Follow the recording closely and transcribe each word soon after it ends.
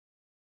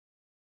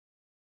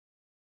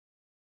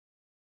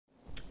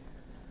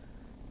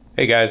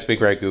Hey guys, Big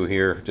Ragu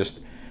here.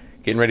 Just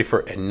getting ready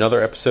for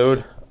another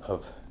episode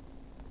of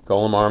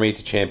Golem Army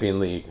to Champion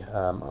League.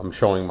 I'm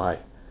showing my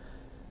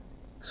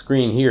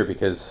screen here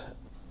because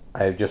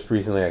I just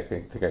recently, I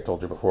think I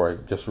told you before, I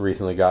just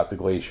recently got the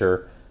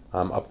Glacier.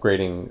 I'm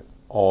upgrading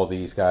all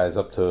these guys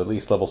up to at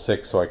least level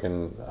 6 so I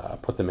can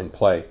put them in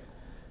play.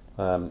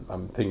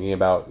 I'm thinking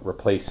about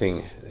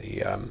replacing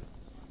the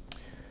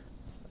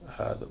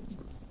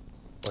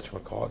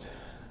whatchamacallit,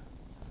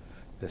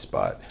 this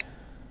bot.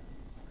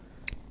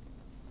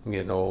 I'm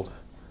getting old.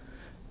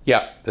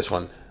 Yeah, this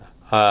one.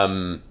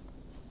 Pinata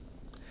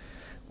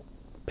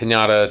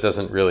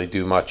doesn't really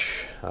do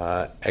much.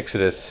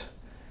 Exodus,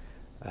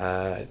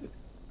 I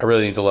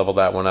really need to level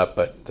that one up,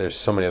 but there's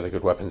so many other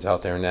good weapons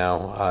out there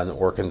now. And the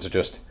Orkans are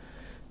just,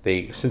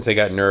 since they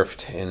got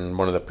nerfed in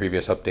one of the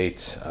previous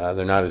updates,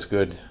 they're not as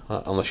good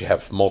unless you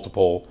have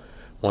multiple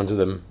ones of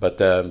them. But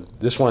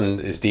this one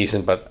is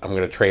decent, but I'm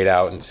going to trade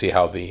out and see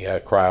how the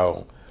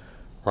Cryo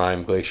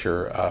Rime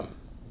Glacier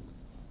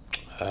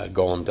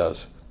Golem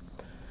does.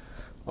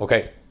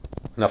 Okay,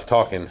 enough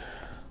talking.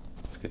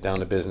 Let's get down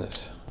to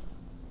business.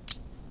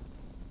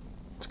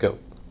 Let's go.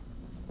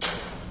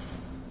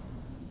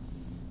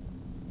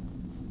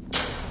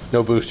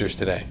 No boosters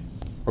today.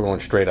 We're going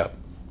straight up.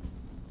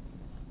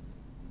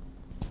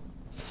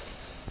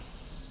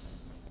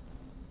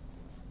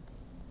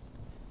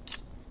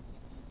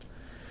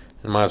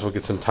 And might as well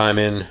get some time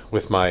in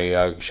with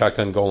my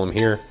shotgun golem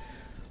here.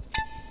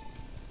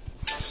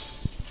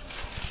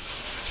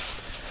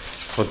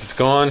 Once it's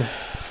gone,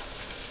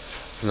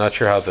 I'm not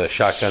sure how the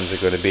shotguns are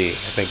going to be.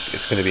 I think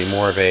it's going to be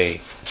more of a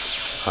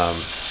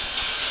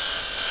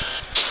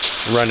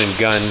run and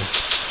gun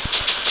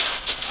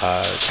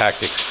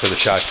tactics for the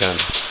shotgun.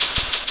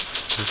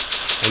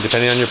 And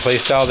depending on your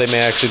playstyle, they may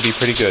actually be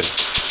pretty good.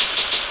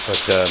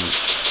 But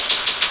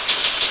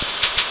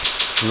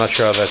I'm not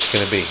sure how that's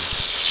going to be. I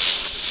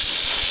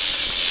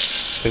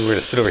think we're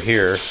going to sit over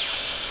here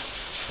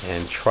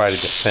and try to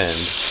defend.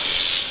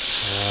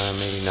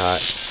 Maybe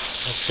not.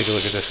 Let's take a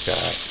look at this guy.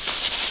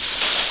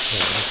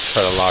 Yeah, let's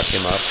try to lock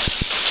him up.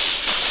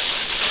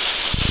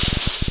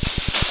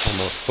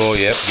 Almost full.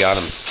 Yep, got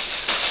him.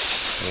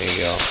 There you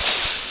go.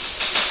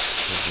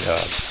 Good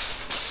job.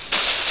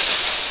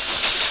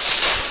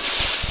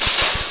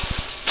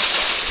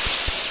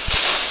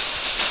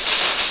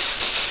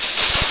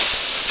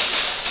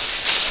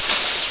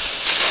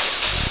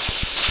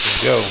 There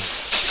you go.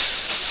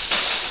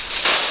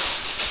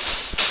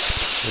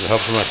 With the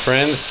help from my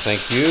friends,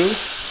 thank you.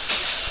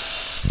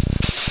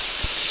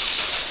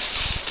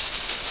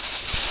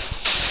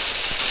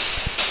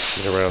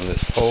 Get around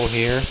this pole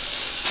here.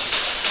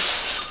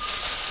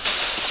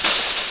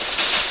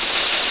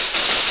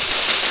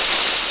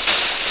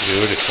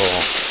 Beautiful.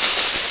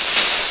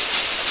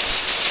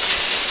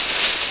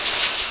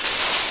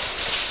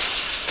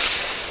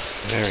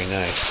 Very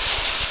nice.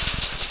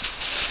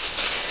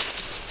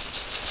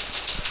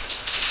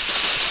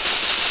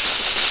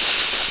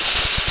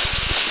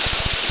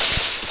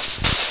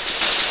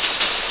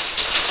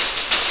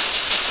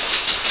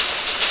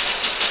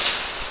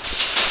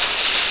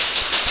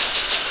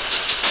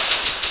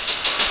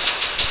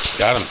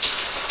 Got him.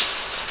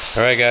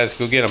 All right, guys,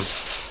 go get him.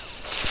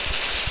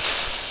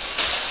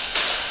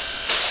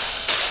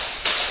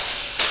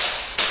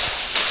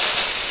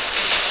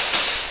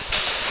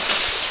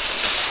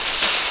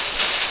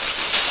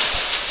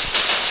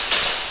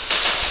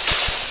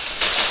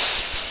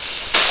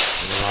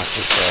 Knock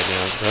this guy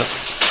down. Oh.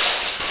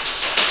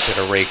 Get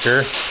a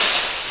raker.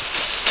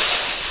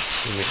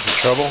 Give me some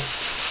trouble.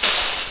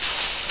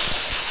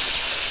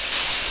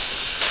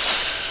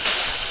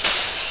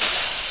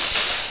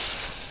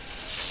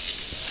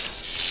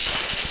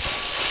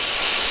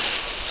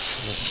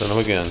 Send him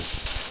again.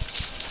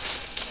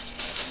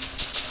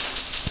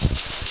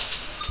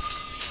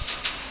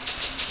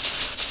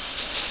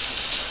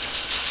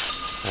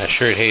 I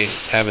sure hate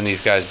having these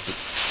guys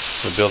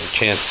build a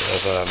chance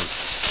of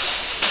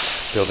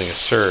building a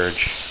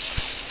surge.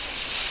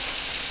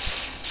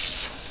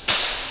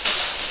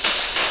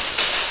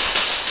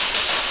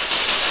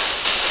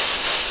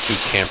 Two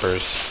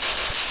campers.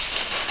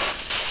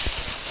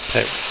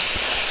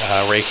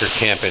 That raker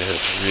camping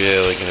is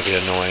really going to be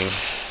annoying.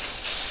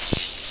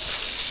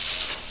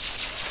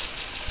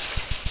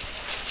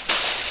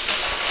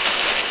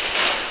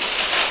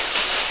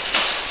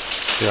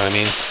 You know what I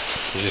mean?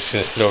 He's just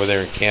going to sit over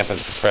there and camp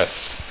and suppress.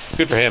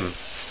 Good for him.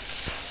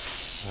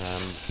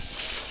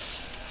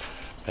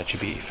 That should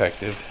be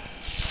effective.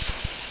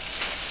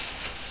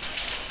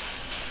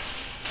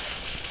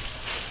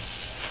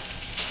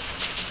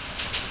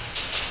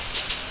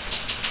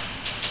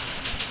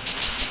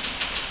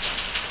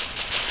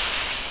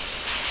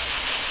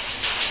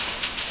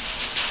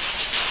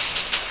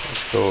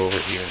 Let's go over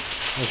here.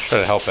 Let's try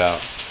to help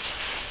out.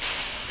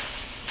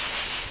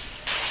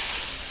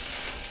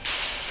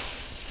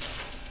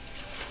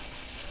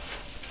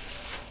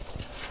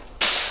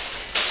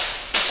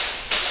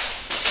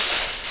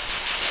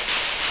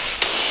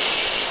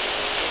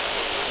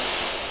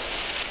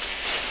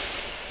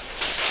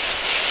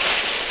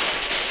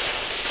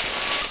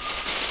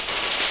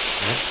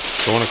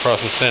 Going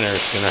across the center,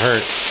 it's going to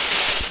hurt.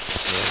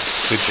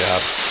 Yeah, good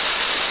job.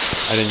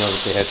 I didn't know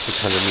that they had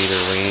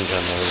 600-meter range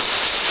on those.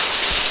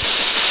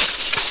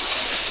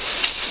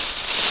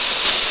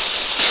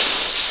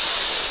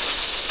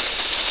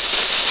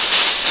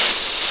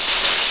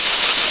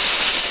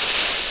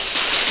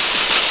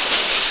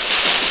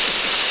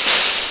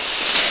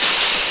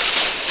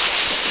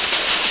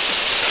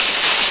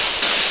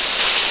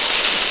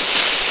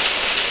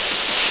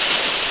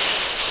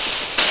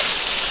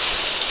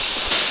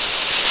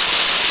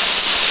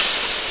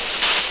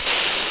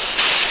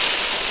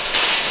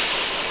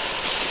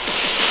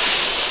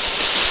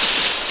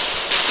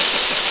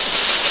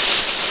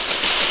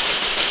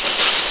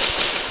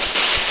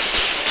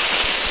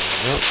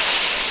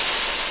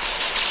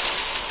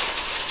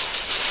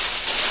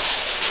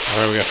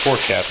 Alright, we got 4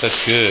 caps.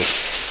 That's good.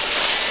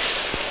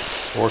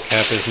 4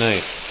 cap is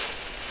nice.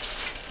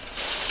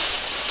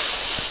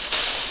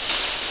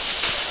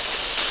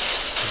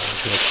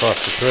 Going to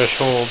cross the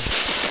threshold.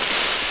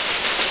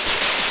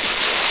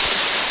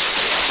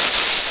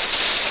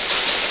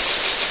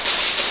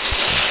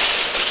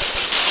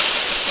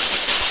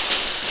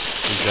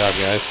 Good job,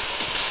 guys.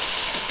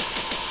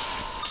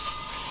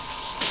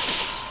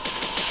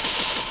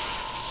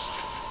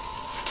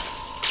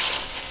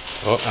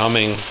 Oh,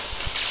 Alming.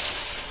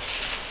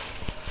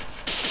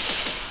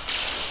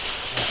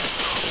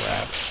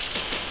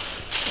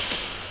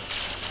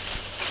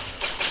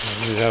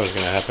 I knew that was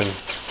going to happen.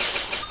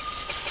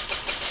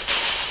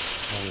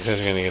 You guys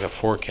are going to get a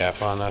 4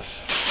 cap on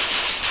us.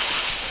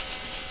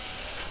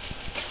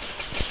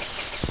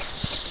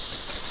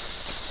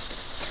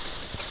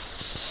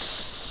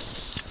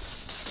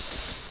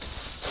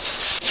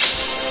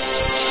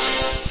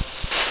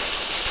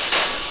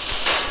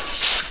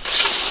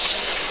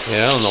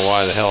 Yeah, I don't know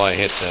why the hell I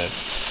hit that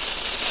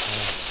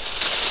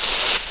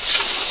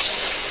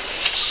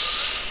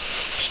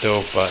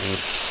stove button,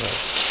 but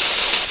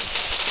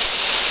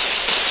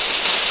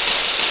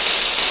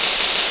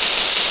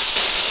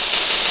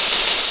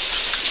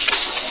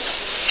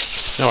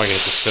now I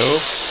get the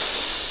stove.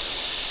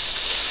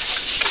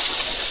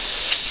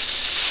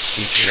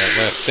 Each of that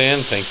last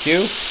stand, thank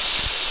you.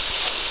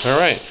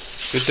 Alright,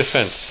 good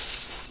defense.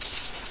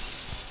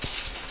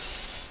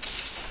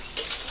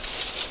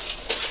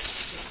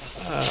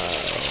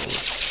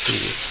 Let's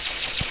see.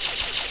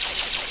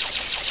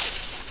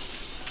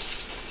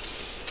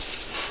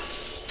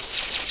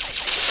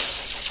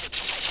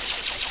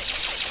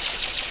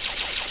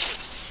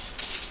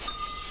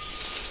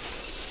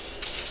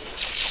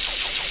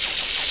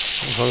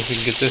 As long as we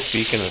can get this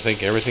beacon, I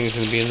think everything's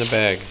going to be in the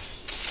bag.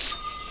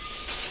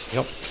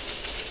 Yep.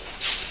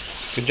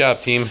 Good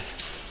job, team.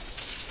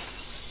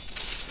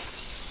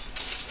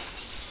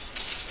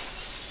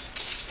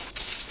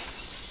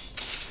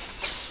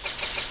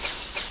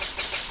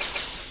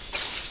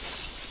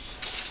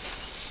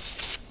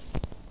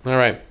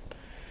 Alright.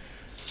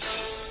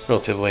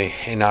 Relatively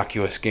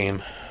innocuous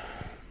game.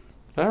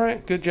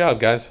 Alright, good job,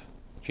 guys.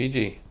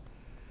 GG.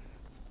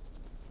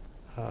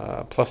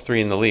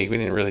 +3 in the league. We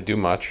didn't really do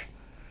much.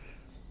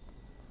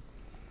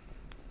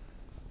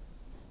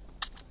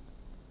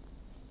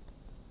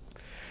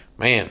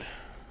 Man,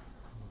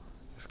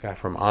 this guy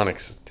from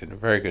Onyx did a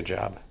very good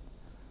job.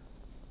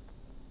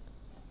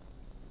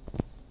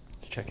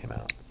 Let's check him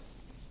out.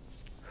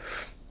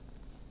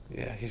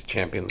 Yeah, he's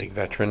Champion League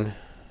veteran.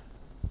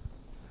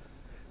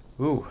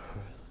 Ooh,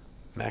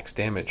 max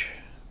damage,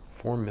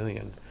 4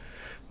 million.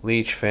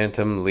 Leech,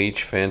 Phantom,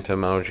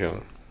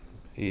 Aojun.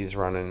 He's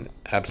running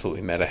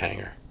absolutely meta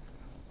hanger.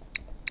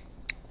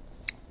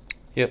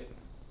 Yep,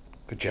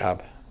 good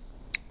job.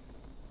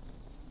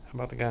 How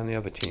about the guy on the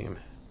other team?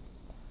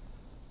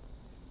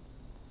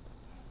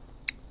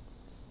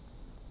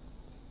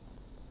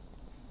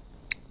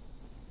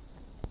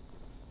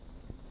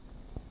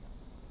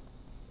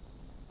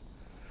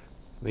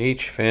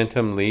 Leech,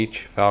 Phantom,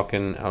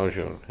 Falcon,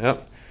 Aojun.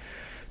 Yep.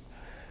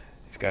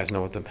 These guys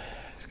know what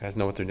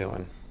they're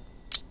doing.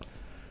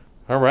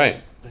 All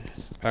right.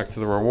 Back to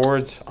the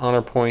rewards,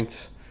 honor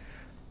points.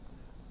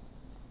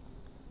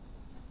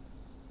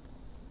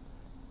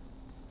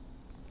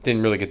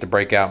 Didn't really get to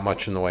break out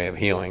much in the way of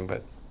healing,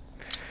 but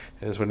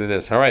it is what it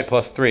is. All right,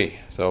 +3.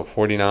 So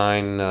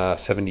 49,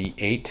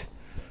 78.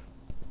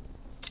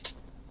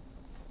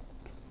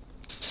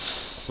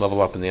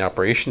 Level up in the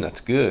operation.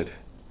 That's good.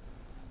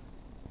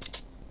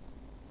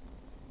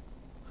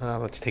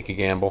 Let's take a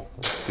gamble.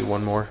 Let's do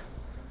one more.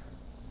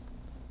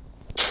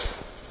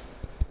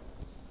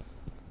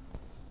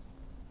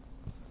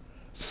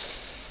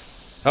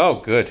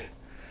 Oh, good.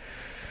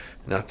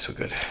 Not so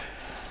good.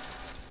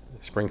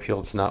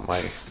 Springfield's not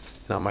my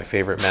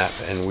favorite map,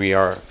 and we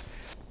are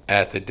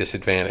at the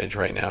disadvantage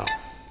right now.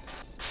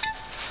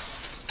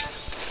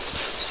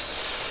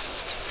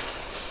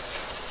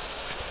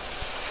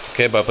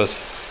 Okay,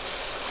 Bubbas.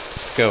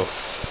 Let's go.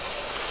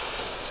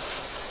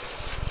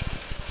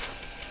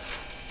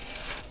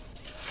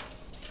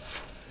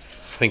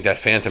 I think that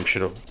Phantom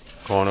should have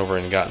gone over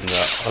and gotten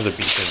the other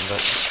beacon,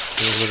 but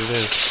it is what it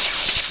is.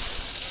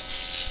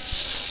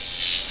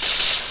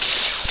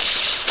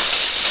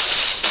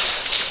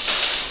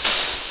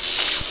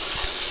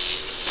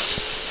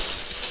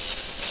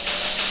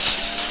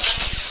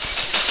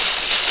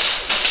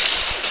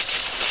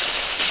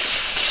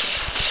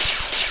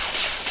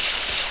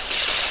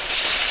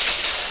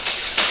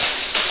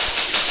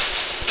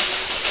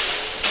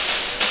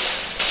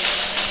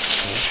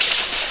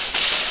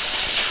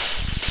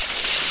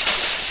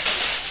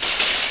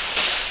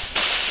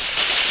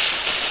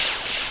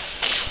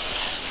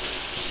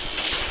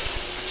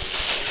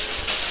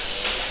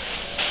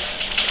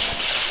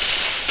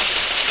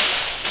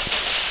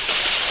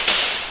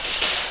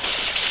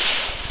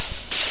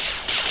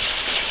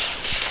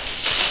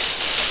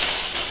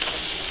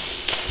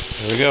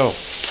 Here we go.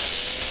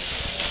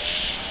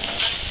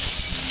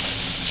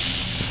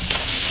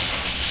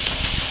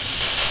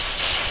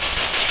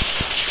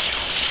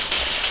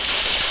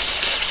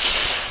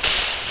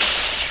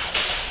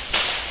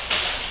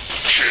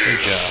 Good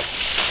job.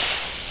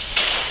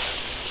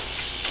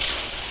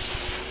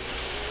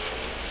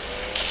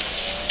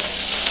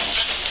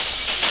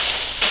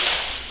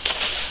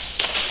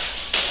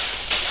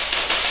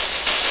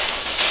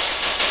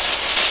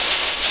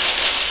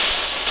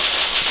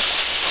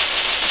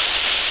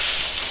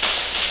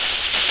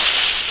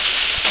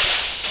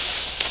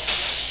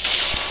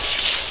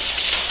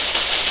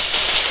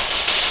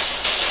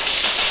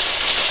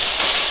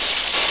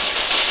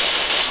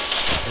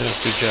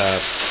 Good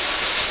job.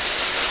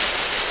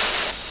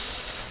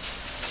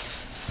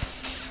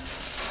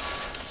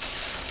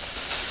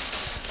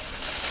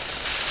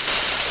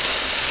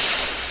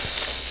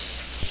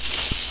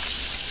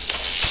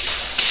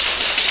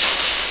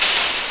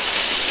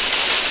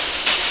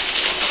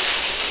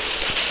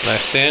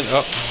 Last stand.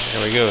 Oh,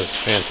 there he goes,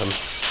 Phantom.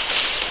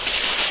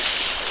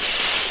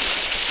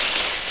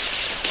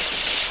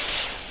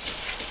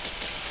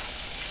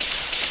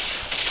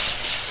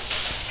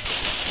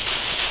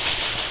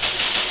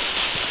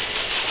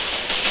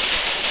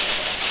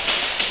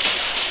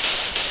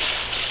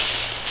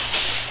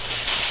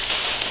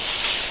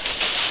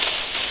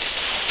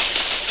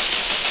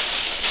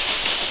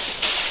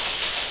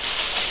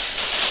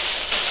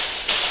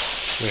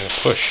 We're gonna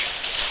push.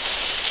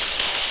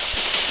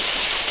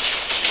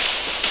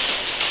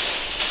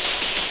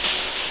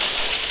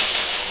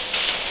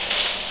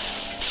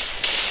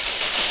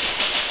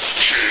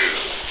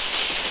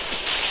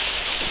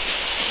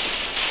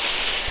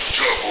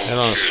 Head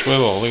on a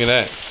swivel. Look at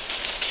that.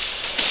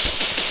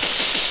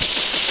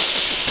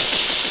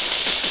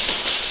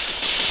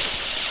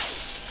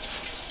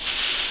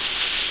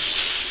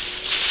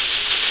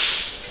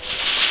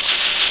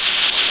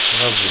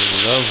 Lovely,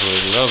 lovely,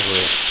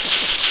 lovely.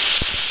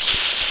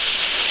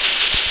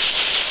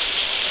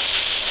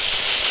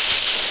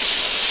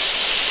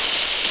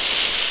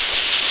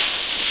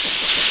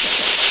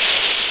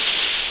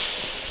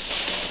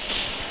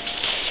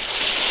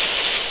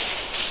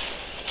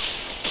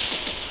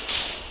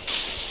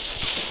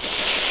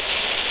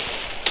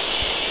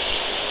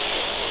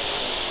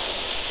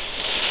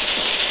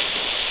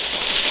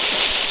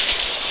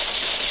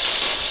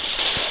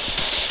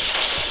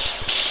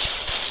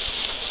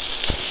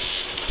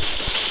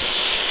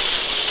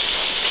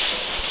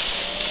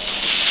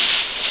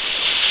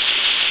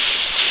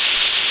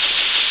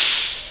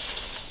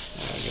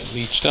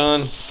 Leached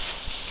on.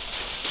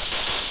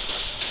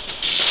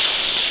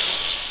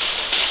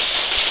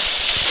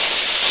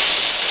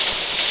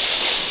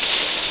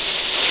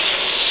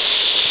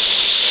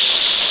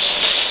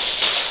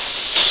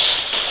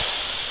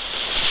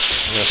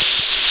 Yep.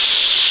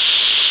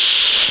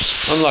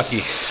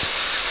 Unlucky.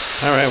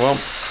 All right, well.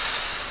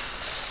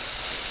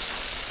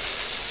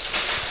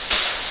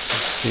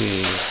 Let's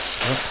see.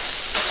 Oh.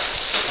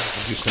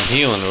 Do some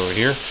healing over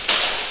here.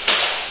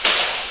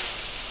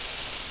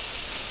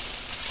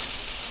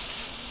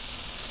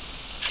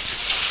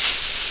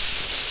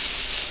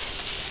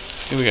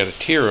 I think we got a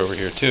tear over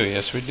here too.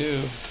 Yes, we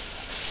do.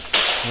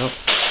 Nope.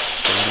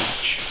 It's a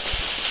leech.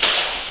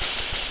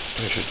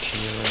 There's your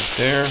tear right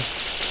there.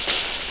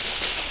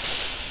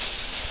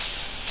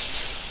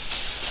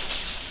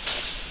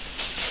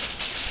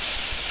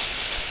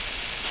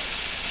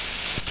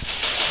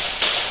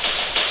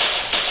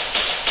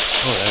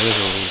 Oh, that is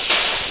a leech.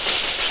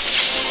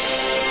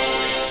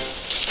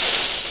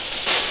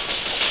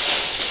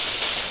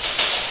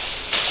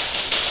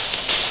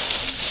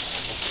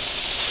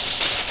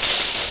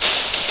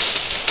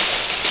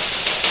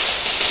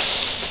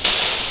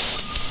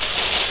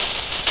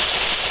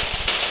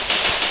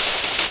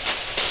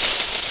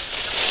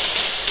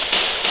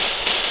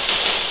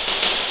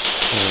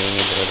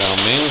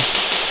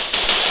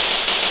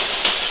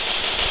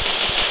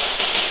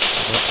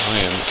 I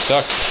am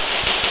stuck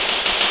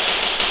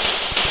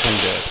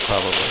and dead,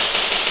 probably.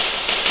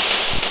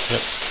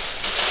 Yep.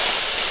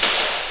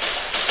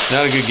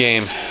 Not a good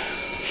game.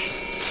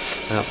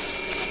 Well,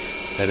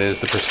 that is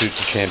the pursuit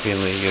to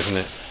Champion League, isn't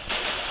it?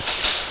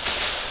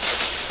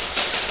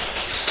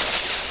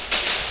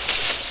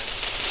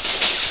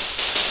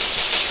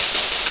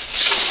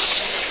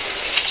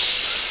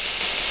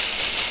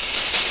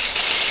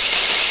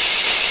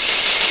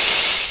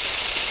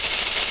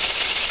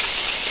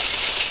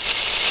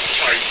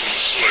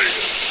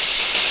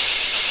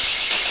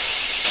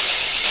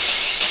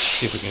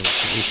 See if we can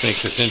at least make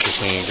this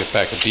interesting and get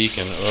back a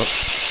beacon. Oh.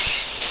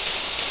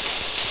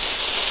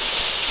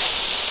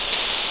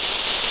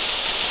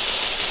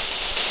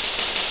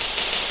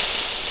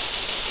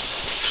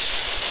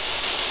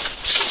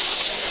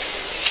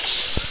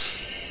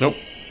 Nope.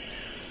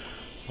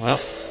 Well,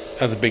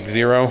 that's a big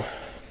 0.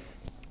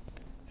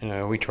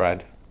 We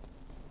tried.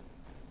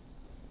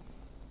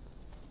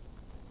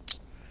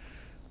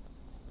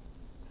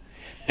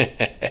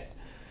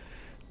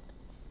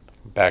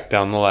 Back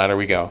down the ladder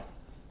we go.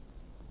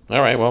 All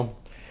right, well,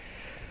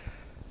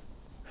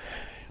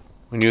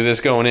 We knew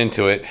this going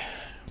into it.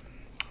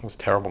 It was a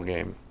terrible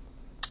game.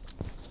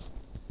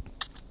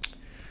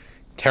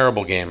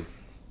 Terrible game.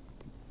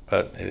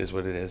 But it is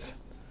what it is.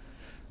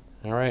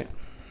 All right.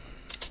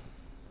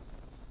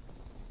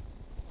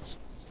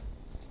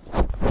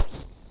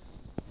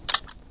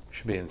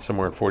 Should be in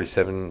somewhere in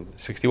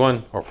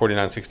 47.61 or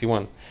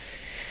 49.61.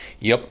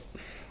 Yep.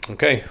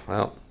 Okay,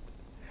 well,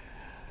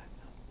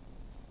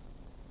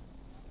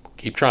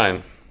 keep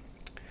trying.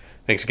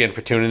 Thanks again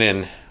for tuning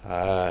in.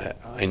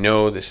 I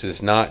know this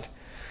is not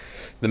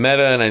the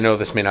meta, and I know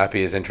this may not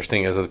be as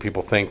interesting as other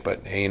people think,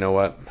 but hey, you know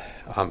what?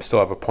 I still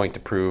have a point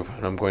to prove,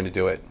 and I'm going to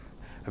do it.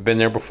 I've been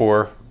there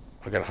before.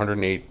 I got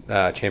 108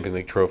 Champions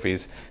League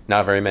trophies.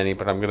 Not very many,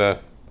 but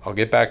I'll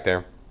get back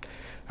there.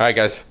 All right,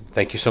 guys.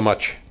 Thank you so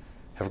much.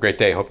 Have a great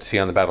day. Hope to see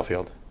you on the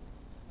battlefield.